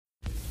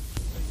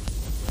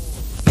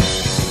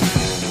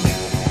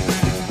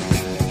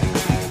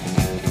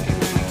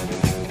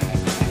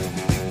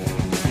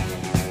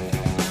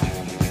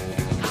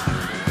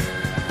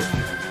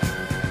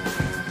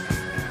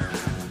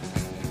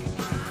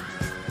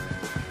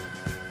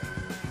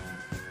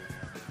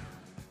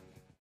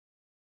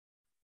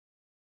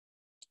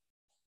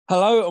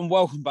Hello and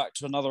welcome back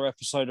to another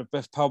episode of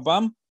Biff Pal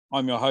Bam.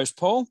 I'm your host,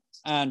 Paul,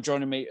 and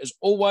joining me as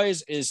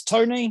always is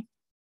Tony.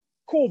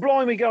 Cool,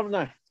 blimey,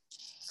 governor.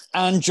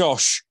 And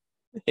Josh.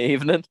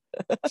 Evening.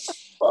 What the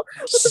fuck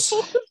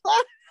was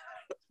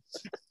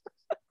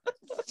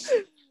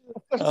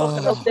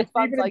that? Dick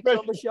Van Dyke's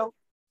on the show.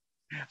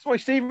 That's my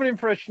Stephen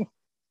impression.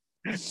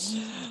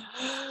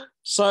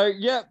 So,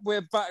 yeah,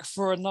 we're back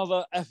for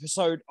another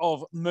episode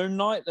of Moon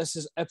Knight. This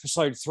is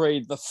episode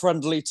 3, The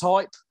Friendly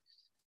Type.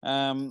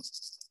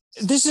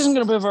 This isn't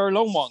going to be a very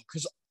long one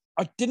because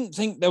I didn't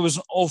think there was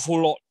an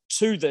awful lot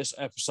to this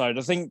episode.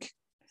 I think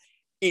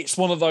it's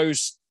one of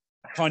those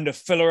kind of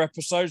filler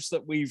episodes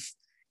that we've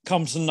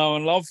come to know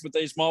and love with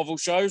these Marvel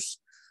shows.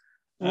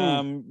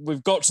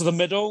 We've got to the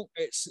middle.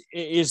 It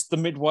is the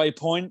midway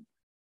point.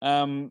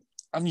 And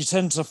you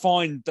tend to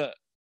find that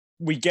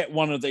we get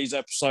one of these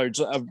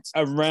episodes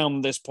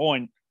around this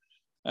point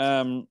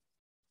where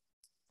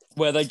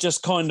they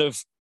just kind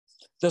of,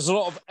 there's a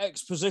lot of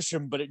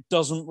exposition, but it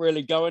doesn't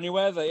really go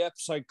anywhere. The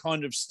episode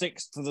kind of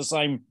sticks to the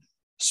same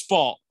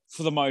spot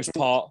for the most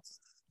part.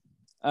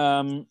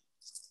 I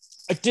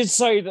did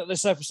say that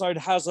this episode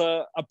has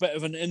a bit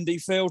of an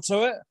indie feel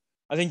to it.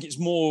 I think it's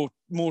more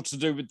to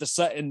do with the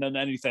setting than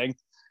anything,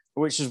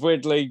 which is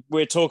weirdly,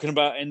 we're talking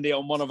about indie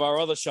on one of our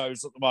other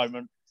shows at the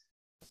moment.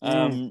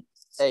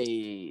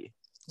 Hey.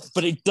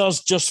 But it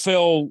does just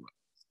feel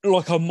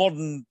like a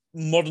modern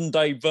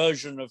day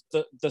version of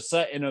the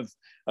setting of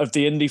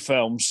the indie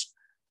films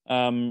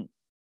in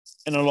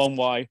a long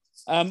way.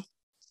 As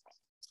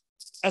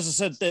I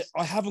said,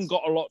 I haven't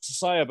got a lot to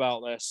say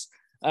about this.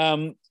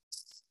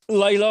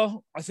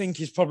 Layla, I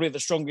think, is probably the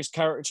strongest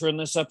character in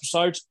this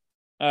episode.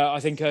 I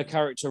think her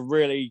character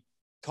really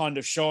kind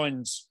of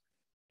shines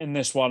in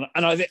this one.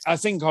 And I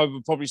think I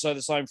would probably say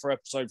the same for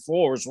episode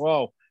 4 as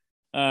well.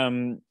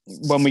 When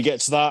we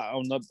get to that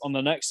on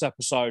the next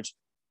episode.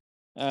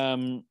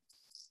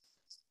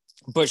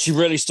 But she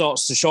really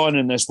starts to shine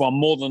in this one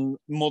more than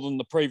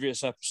the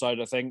previous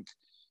episode, I think.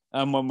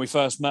 When we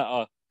first met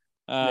her,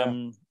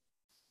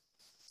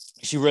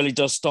 she really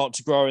does start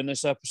to grow in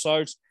this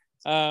episode.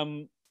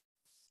 It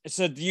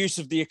said the use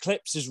of the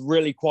eclipse is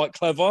really quite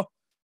clever.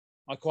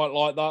 I quite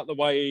like that, the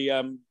way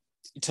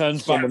he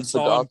turns back in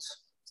time.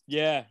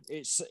 Yeah,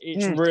 it's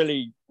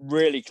really,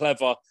 really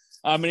clever.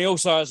 And he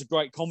also has a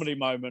great comedy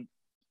moment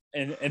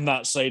in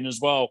that scene as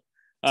well,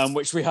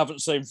 which we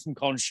haven't seen from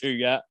Khonshu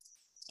yet.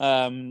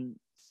 And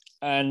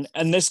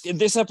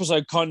this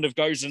episode kind of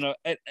goes in a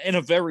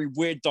very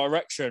weird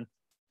direction,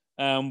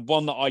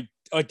 one that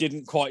I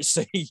didn't quite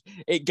see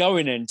it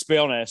going in, to be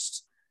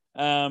honest.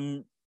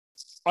 I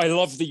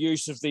love the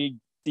use of the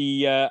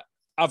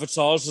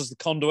avatars as the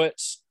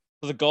conduits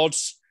for the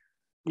gods.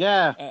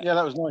 Yeah,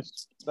 that was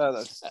nice.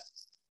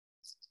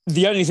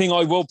 The only thing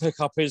I will pick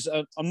up is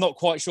I'm not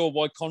quite sure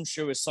why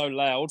Khonshu is so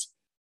loud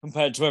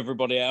compared to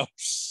everybody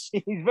else.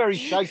 He's very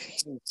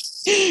shaky.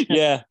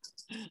 Yeah.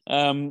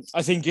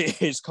 I think it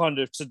is kind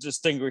of to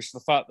distinguish the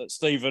fact that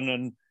Stephen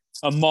and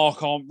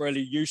Mark aren't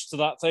really used to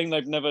that thing.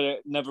 They've never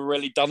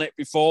really done it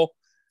before.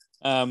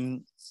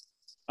 And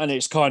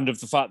it's kind of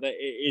the fact that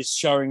it is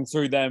showing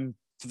through them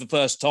for the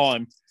first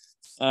time.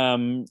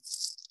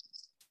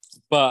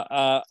 But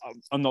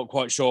I'm not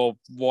quite sure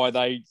why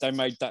they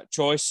made that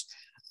choice.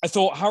 I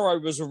thought Harrow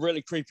was a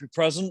really creepy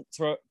presence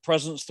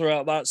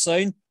throughout that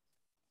scene.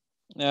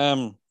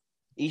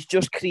 He's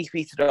just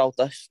creepy throughout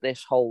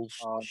this whole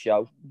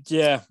show.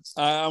 Yeah,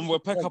 and we'll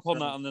pick up on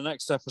that in the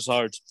next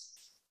episode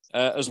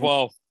as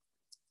well,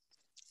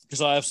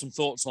 because I have some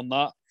thoughts on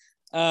that.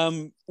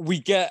 We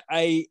get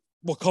a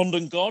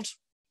Wakandan god,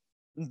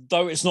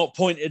 though it's not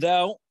pointed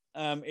out.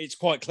 It's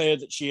quite clear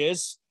that she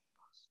is.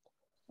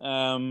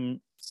 The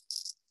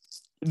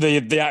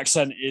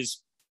accent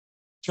is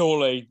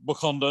purely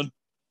Wakandan.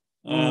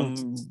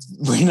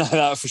 We know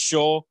that for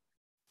sure.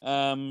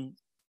 I've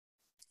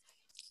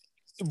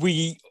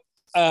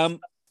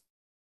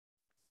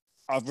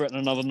written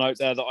another note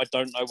there that I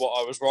don't know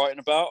what I was writing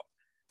about.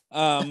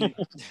 I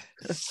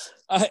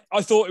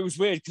thought it was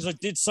weird because I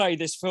did say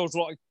this feels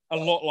like a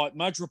lot like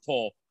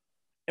Madripoor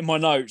in my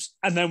notes,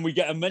 and then we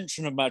get a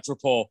mention of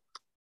Madripoor,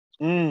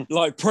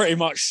 like pretty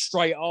much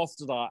straight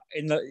after that.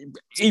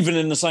 Even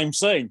in the same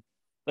scene,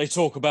 they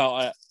talk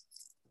about it.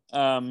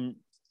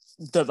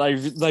 That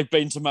they've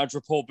been to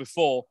Madripoor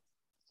before.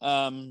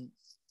 So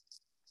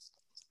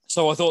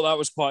I thought that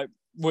was quite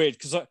weird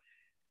because I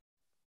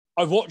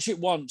watch it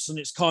once and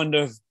it's kind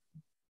of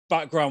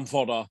background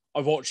fodder.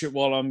 I watch it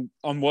while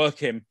I'm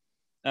working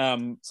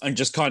and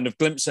just kind of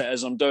glimpse it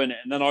as I'm doing it,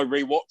 and then I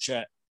rewatch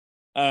it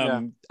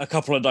a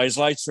couple of days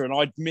later, and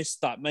I'd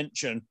missed that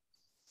mention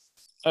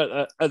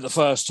at the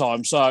first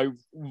time. So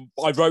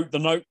I wrote the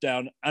note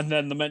down, and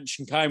then the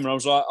mention came, and I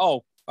was like,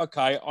 "Oh,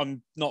 okay,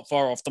 I'm not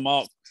far off the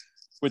mark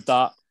with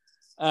that."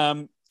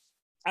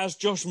 As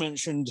Josh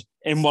mentioned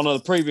in one of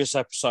the previous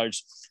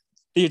episodes,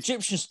 the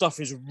Egyptian stuff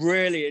is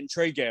really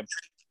intriguing,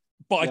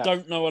 but I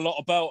don't know a lot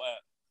about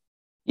it.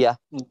 Yeah.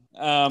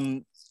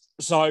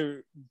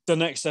 So the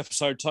next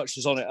episode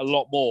touches on it a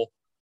lot more.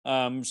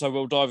 So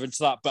we'll dive into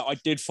that. But I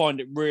did find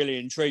it really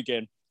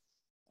intriguing.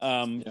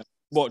 Yeah.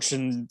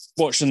 watching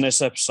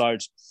this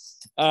episode.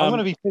 I'm going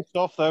to be pissed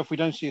off though if we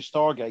don't see a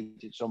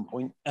Stargate at some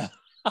point.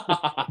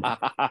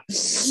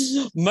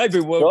 Maybe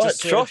we'll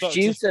just trust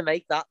you to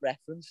make that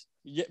reference.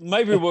 Yeah,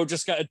 maybe we'll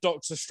just get a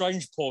Doctor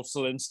Strange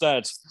portal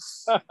instead.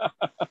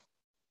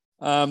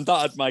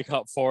 That'd make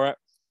up for it.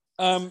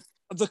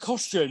 The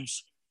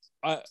costumes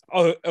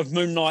of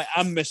Moon Knight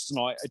and Mr.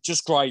 Knight are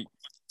just great.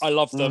 I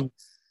love them.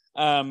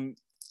 The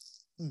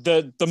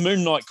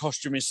Moon Knight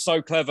costume is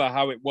so clever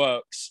how it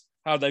works,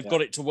 how they've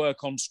got it to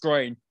work on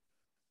screen.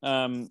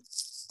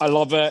 I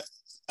love it.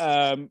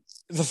 The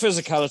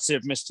physicality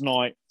of Mr.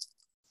 Knight,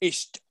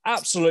 it's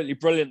absolutely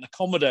brilliant. The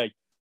comedy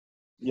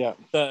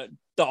that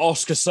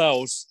Oscar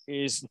sells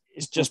is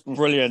just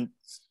brilliant.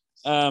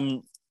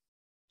 Then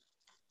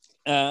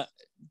I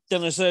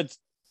said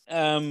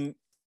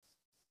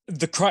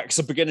the cracks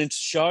are beginning to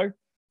show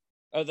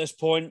at this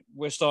point.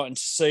 We're starting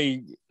to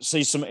see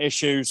some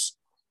issues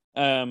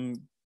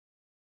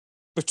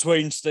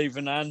between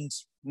Stephen and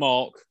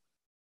Mark.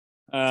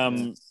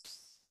 And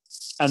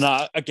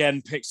that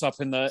again picks up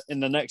in the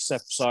next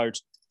episode.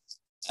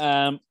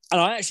 And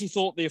I actually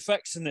thought the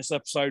effects in this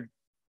episode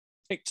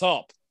picked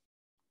up,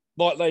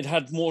 like they'd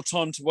had more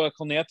time to work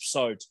on the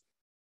episode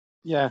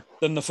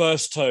than the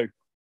first two.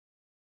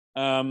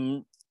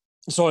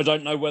 So I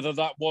don't know whether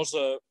that was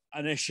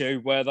an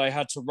issue where they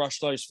had to rush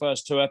those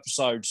first two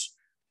episodes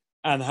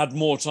and had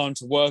more time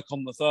to work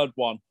on the third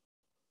one.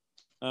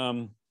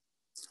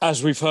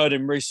 As we've heard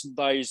in recent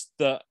days,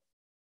 that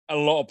a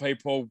lot of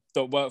people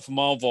that work for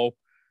Marvel,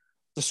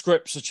 the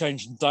scripts are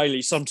changing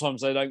daily.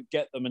 Sometimes they don't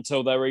get them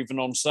until they're even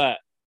on set.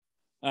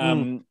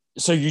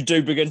 So you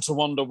do begin to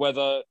wonder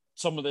whether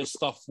some of this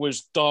stuff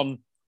was done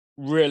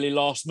really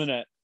last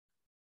minute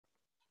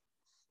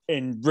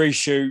in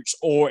reshoots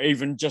or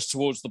even just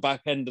towards the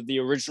back end of the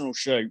original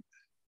shoot.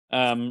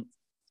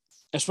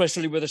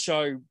 Especially with a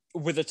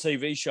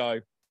TV show,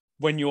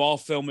 when you are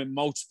filming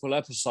multiple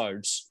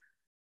episodes.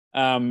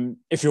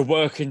 If you're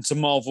working to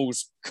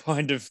Marvel's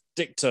kind of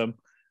dictum,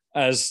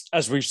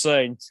 as we've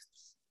seen,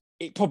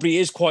 it probably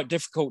is quite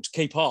difficult to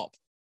keep up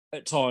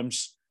at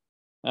times.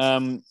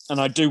 And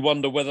I do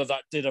wonder whether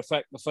that did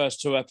affect the first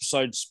two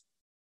episodes'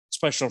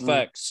 special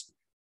effects.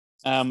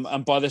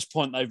 And by this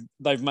point,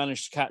 they've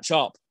managed to catch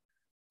up.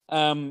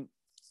 And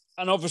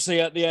obviously,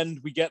 at the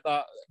end, we get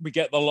the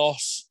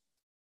loss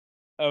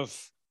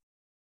of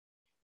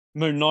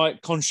Moon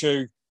Knight.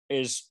 Khonshu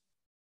is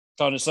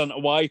kind of sent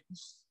away.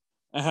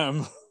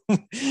 But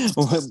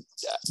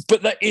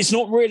it's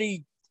not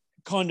really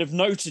kind of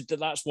noted that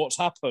that's what's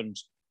happened.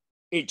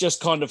 It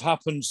just kind of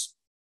happens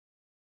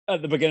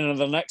at the beginning of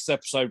the next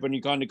episode when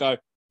you kind of go,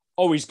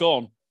 oh, he's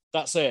gone.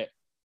 That's it.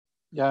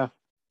 Yeah.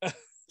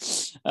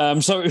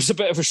 So it was a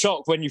bit of a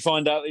shock when you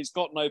find out he's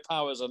got no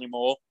powers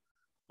anymore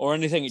or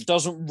anything. It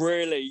doesn't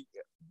really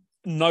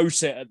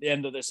note it at the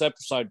end of this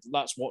episode.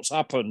 That's what's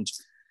happened.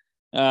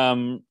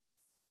 So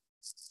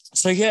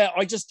yeah,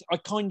 I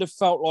kind of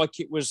felt like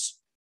it was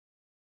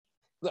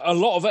a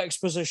lot of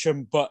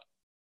exposition, but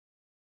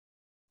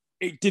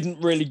it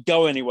didn't really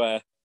go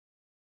anywhere.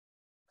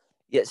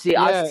 Yeah, see,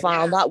 I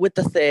found that with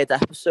the third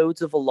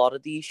episodes of a lot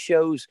of these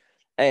shows,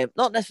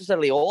 not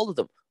necessarily all of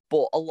them,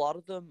 but a lot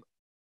of them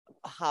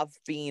have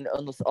been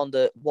on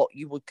the what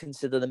you would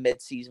consider the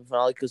mid-season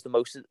finale, because the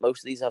most of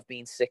these have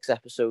been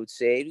 6-episode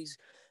series.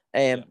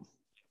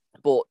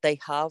 But they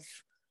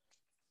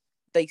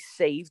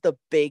saved a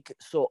big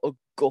sort of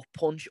gut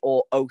punch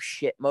or oh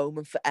shit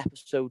moment for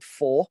episode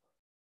 4.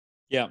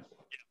 Yeah.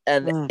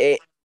 And it,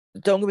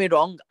 don't get me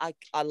wrong, I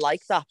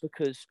like that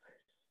because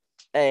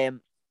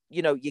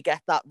you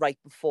get that right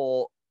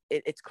before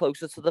it's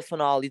closer to the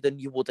finale than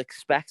you would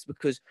expect,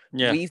 because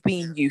we've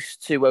been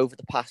used to, over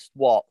the past,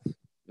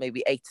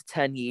 maybe 8 to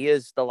 10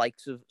 years, the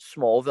likes of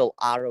Smallville,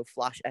 Arrow,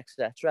 Flash,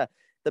 etc.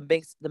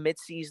 The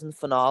mid-season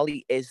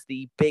finale is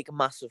the big,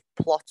 massive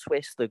plot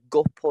twist, the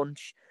gut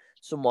punch,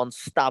 someone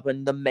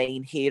stabbing the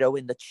main hero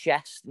in the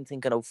chest and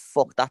thinking, oh,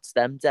 fuck, that's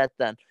them dead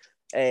then.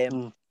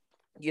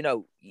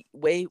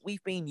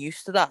 We've been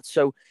used to that.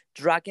 So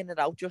dragging it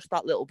out just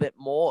that little bit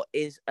more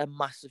is a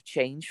massive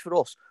change for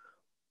us.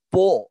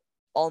 But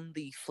on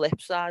the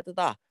flip side of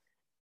that,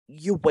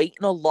 you're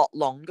waiting a lot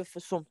longer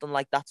for something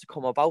like that to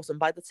come about. And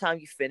by the time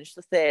you finish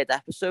the third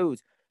episode,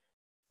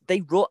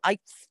 I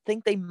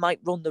think they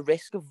might run the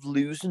risk of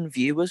losing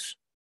viewers.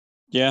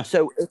 Yeah.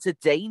 So it's a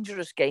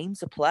dangerous game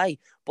to play.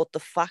 But the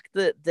fact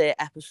that their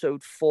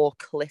episode 4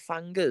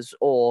 cliffhangers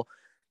or,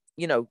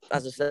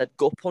 as I said,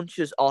 gut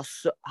punches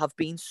have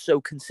been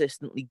so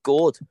consistently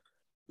good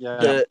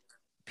that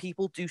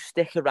people do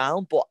stick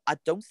around. But I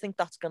don't think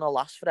that's going to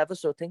last forever.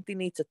 So I think they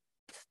need to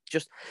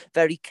just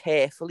very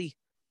carefully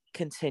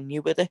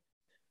continue with it.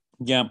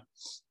 Yeah.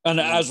 And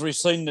as we've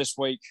seen this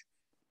week,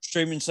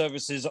 streaming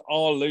services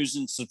are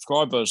losing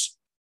subscribers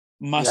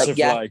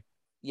massively.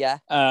 Yeah.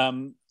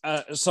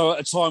 So at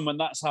a time when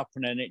that's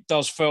happening, it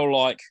does feel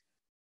like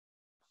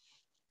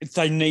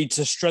they need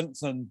to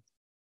strengthen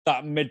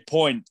that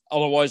midpoint.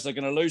 Otherwise, they're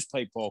going to lose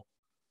people.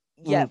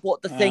 Yeah,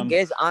 but the thing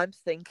is, I'm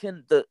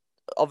thinking that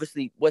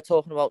obviously we're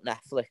talking about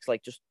Netflix,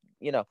 like just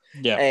Yeah.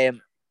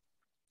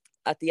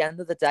 At the end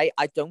of the day,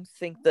 I don't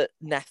think that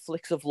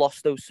Netflix have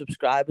lost those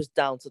subscribers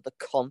down to the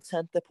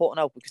content they're putting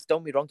out, because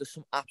don't be wrong, there's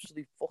some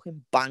absolute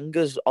fucking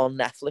bangers on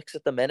Netflix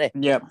at the minute.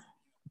 Yeah.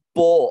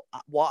 But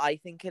what I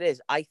think it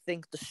is, I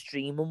think the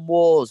streaming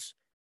wars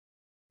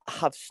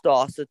have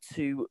started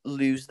to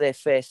lose their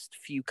first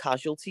few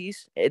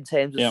casualties in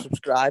terms of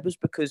subscribers,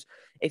 because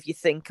if you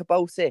think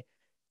about it,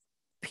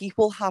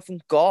 people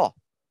haven't got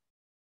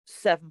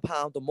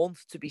 £7 a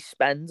month to be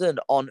spending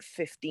on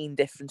 15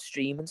 different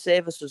streaming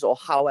services, or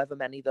however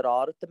many there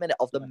are at the minute,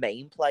 of the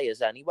main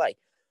players anyway,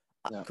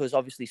 because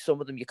obviously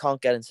some of them you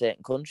can't get in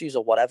certain countries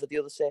or whatever the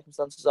other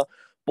circumstances are,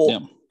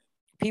 but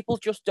people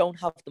just don't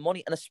have the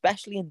money. And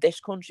especially in this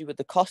country with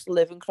the cost of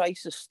living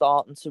crisis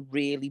starting to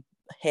really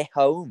hit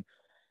home,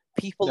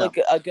 people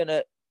are going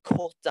to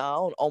cut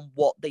down on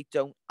what they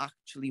don't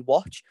actually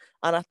watch.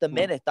 And at the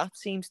minute, that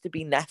seems to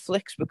be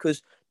Netflix,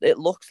 because it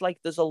looks like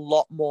there's a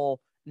lot more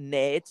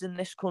nerds in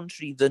this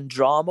country than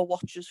drama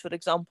watchers, for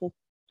example.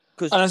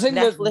 And I think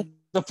Netflix,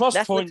 the plus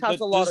Netflix point has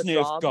that a lot Disney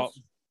of have got,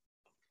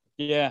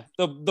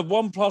 the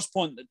one plus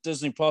point that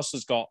Disney Plus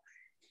has got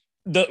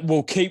that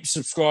will keep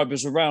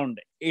subscribers around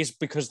is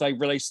because they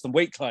release them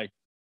weekly.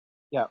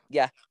 Yeah.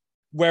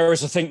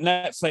 Whereas I think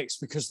Netflix,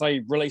 because they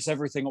release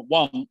everything at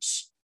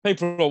once,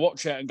 people will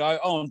watch it and go,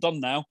 "Oh, I'm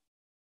done now."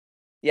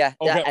 Yeah,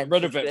 I'll get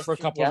rid of it for a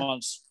couple of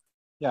months.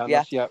 And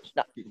I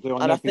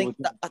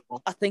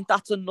think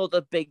that's another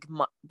big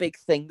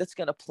thing that's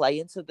going to play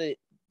into the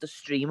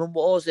streaming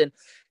wars, in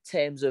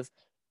terms of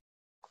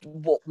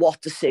what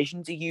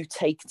decision do you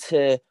take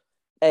to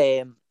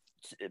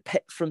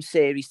from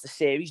series to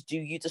series. Do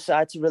you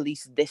decide to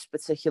release this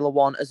particular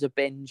one as a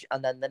binge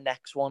and then the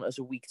next one as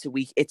a week to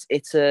week?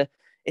 It's a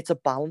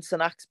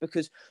balancing act,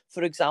 because,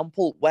 for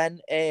example, when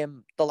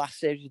the last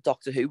series of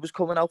Doctor Who was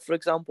coming out, for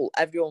example,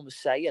 everyone was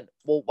saying,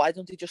 well, why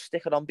don't they just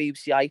stick it on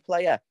BBC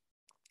iPlayer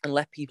and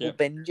let people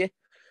binge it?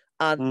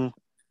 And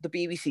the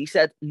BBC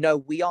said, no,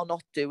 we are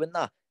not doing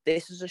that.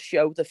 This is a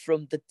show that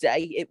from the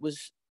day it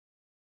was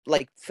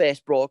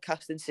first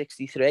broadcast in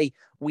 1963,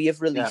 we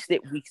have released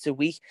it week to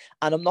week.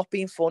 And I'm not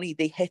being funny,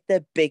 they hit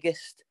their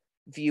biggest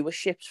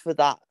viewerships for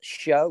that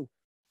show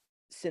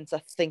since, I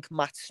think,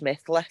 Matt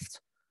Smith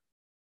left.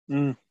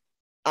 And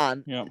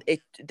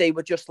they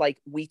were just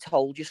like, we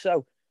told you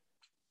so.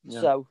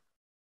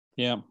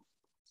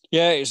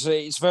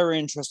 It's very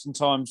interesting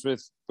times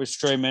with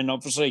streaming.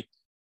 Obviously,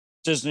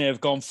 Disney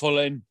have gone full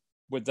in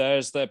with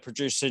theirs. They're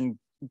producing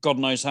God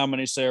knows how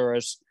many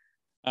series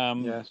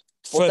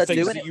for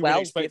things that you would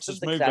expect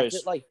as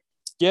movies.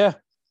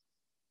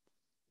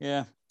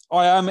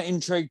 I am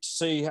intrigued to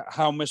see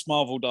how Miss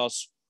Marvel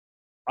does.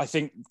 I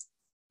think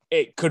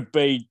it could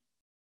be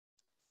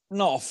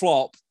not a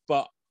flop,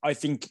 but I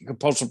think it could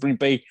possibly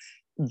be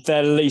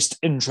their least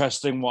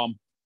interesting one.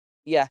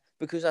 Yeah,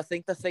 because I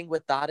think the thing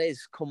with that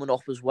is coming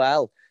up as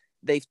well,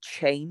 they've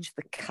changed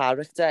the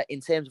character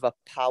in terms of a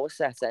power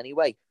set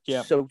anyway,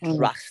 so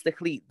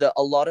drastically that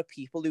a lot of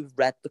people who've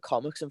read the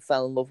comics and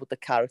fell in love with the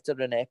character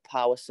and their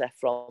power set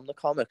from the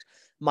comics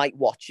might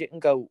watch it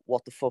and go,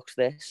 what the fuck's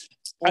this?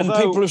 And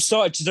people have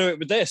started to do it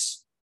with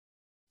this.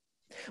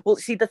 Well,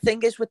 see, the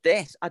thing is with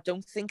this, I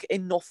don't think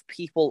enough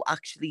people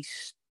actually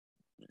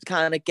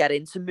kind of get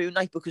into Moon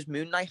Knight, because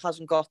Moon Knight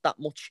hasn't got that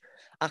much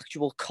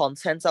actual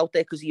content out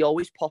there, because he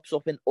always pops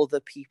up in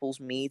other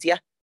people's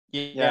media.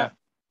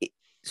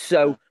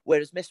 So,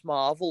 whereas Miss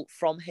Marvel,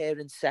 from her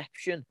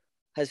inception,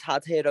 has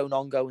had her own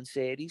ongoing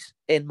series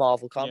in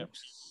Marvel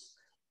Comics.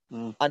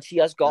 And she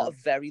has got a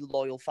very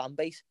loyal fan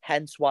base,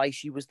 hence why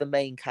she was the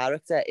main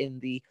character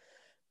in the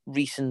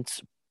recent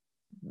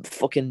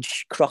fucking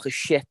crock of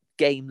shit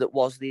game that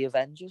was the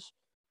Avengers.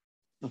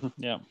 I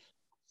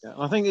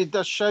think it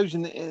does shows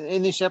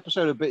in this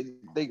episode a bit.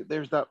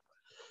 There's that.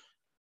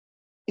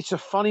 It's a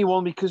funny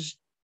one because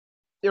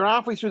they're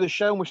halfway through the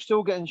show and we're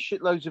still getting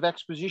shitloads of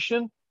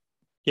exposition.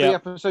 6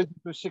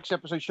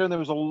 episodes show, and there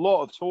was a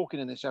lot of talking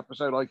in this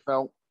episode, I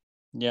felt.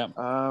 There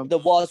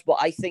was, but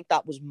I think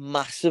that was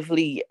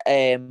massively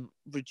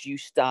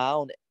reduced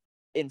down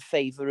in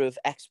favor of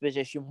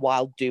exposition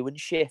while doing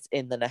shit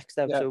in the next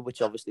episode,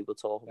 which obviously we'll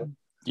talk about.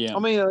 The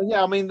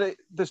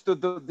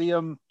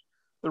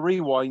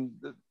rewind.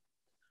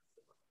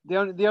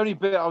 The only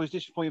bit I was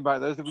disappointed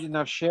about though is that we didn't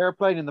have Cher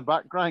playing in the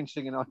background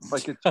singing like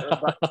a turn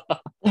back.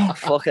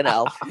 Fucking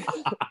hell.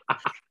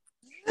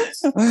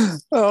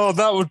 Oh,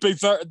 that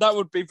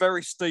would be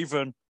very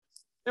Stephen.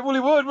 It really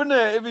would, wouldn't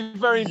it? It'd be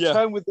very in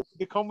tone with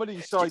the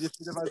comedy side if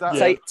you like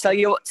that. Tell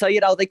you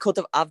how they could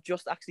have. I've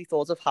just actually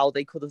thought of how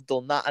they could have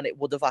done that, and it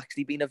would have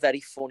actually been a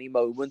very funny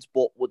moment,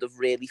 but would have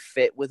really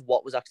fit with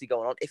what was actually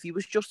going on if he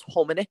was just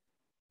humming it,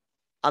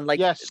 and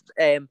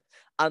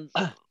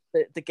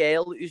the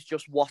girl who's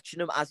just watching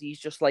him as he's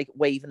just like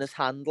waving his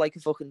hand like a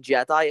fucking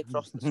Jedi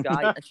across the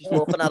sky, and she's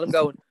looking at him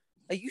going,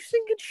 "Are you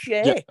singing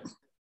shit?"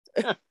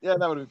 That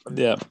would have been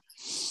funny.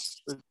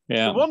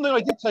 The one thing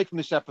I did take from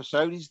this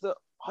episode is that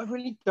I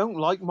really don't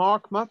like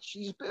Mark much.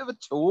 He's a bit of a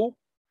tool.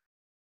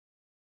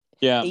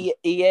 He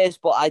is,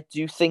 but I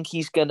do think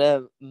he's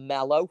gonna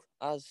mellow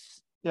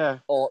as Yeah.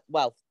 Or,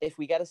 well, if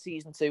we get a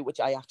season 2, which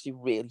I actually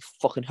really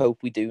fucking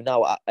hope we do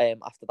now,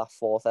 after that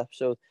 4th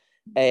episode,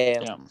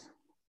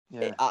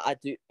 I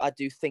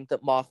do think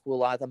that Mark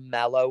will either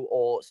mellow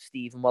or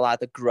Stephen will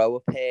either grow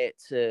a pair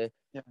to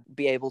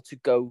be able to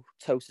go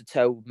toe to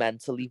toe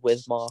mentally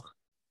with Mark.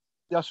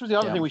 Yeah, I suppose the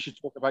other thing we should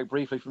talk about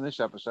briefly from this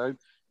episode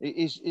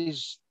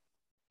is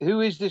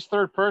who is this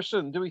third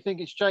person? Do we think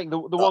it's Jake? The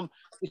one?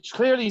 It's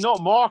clearly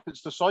not Mark.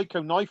 It's the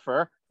psycho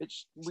knifer.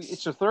 It's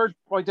a third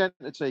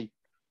identity.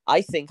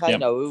 I think I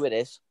know who it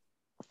is,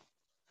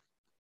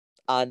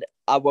 and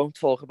I won't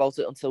talk about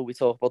it until we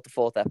talk about the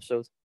 4th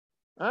episode.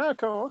 Ah,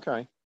 cool.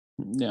 Okay.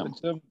 Yeah.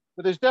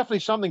 But there's definitely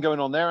something going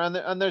on there,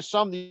 and there's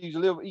somebody who's a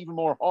little even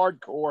more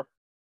hardcore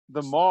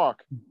than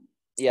Mark.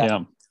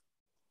 Yeah.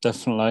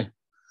 Definitely.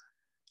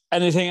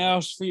 Anything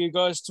else for you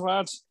guys to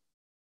add?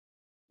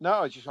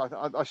 No, I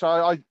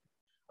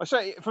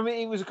say for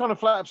me it was a kind of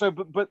flat episode,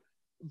 but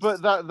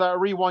that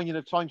rewinding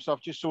of time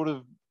stuff just sort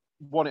of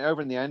won it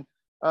over in the end.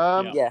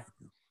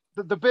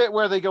 The bit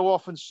where they go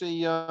off and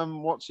see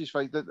what's his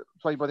face, that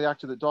played by the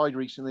actor that died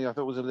recently, I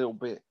thought was a little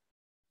bit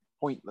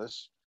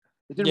pointless.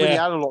 It didn't really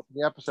add a lot to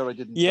the episode. I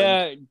didn't.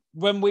 Yeah, think.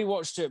 When we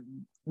watched it,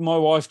 my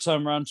wife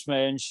turned around to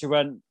me and she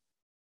went,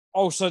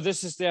 "Oh, so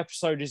this is the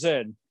episode he's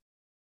in?"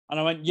 And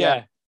I went,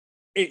 "Yeah,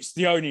 it's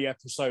the only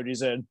episode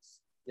he's in."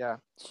 Yeah.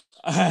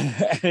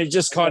 And it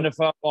just kind of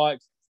felt like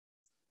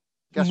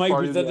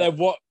maybe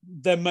that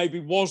there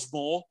maybe was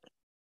more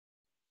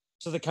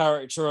to the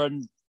character,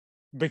 and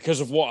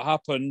because of what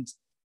happened,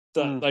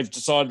 that they've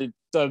decided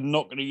they're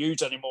not going to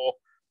use anymore.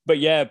 But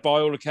yeah, by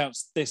all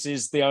accounts, this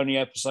is the only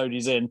episode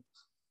he's in.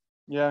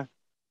 Yeah,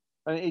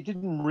 and it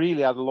didn't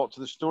really add a lot to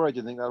the story. I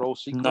didn't think that whole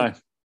sequence. No.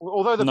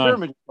 Although the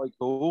pyramid was quite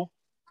cool.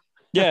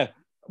 Yeah,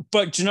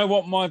 but do you know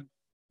what?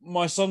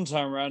 My son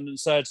turned around and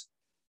said,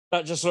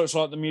 "That just looks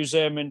like the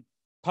museum in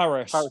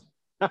Paris."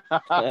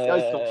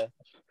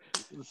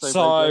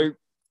 So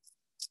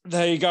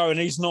there you go, and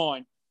he's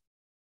 9,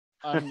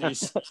 and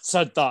he's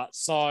said that.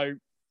 So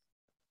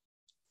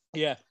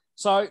yeah,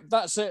 so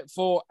that's it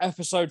for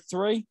episode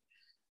 3.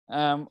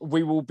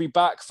 We will be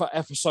back for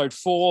episode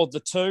 4, The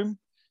Tomb,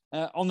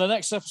 on the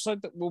next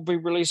episode that will be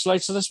released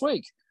later this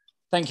week.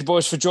 Thank you,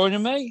 boys, for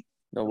joining me.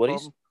 No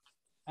worries.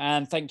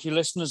 And thank you,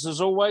 listeners,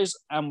 as always.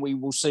 And we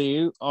will see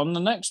you on the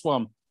next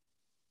one.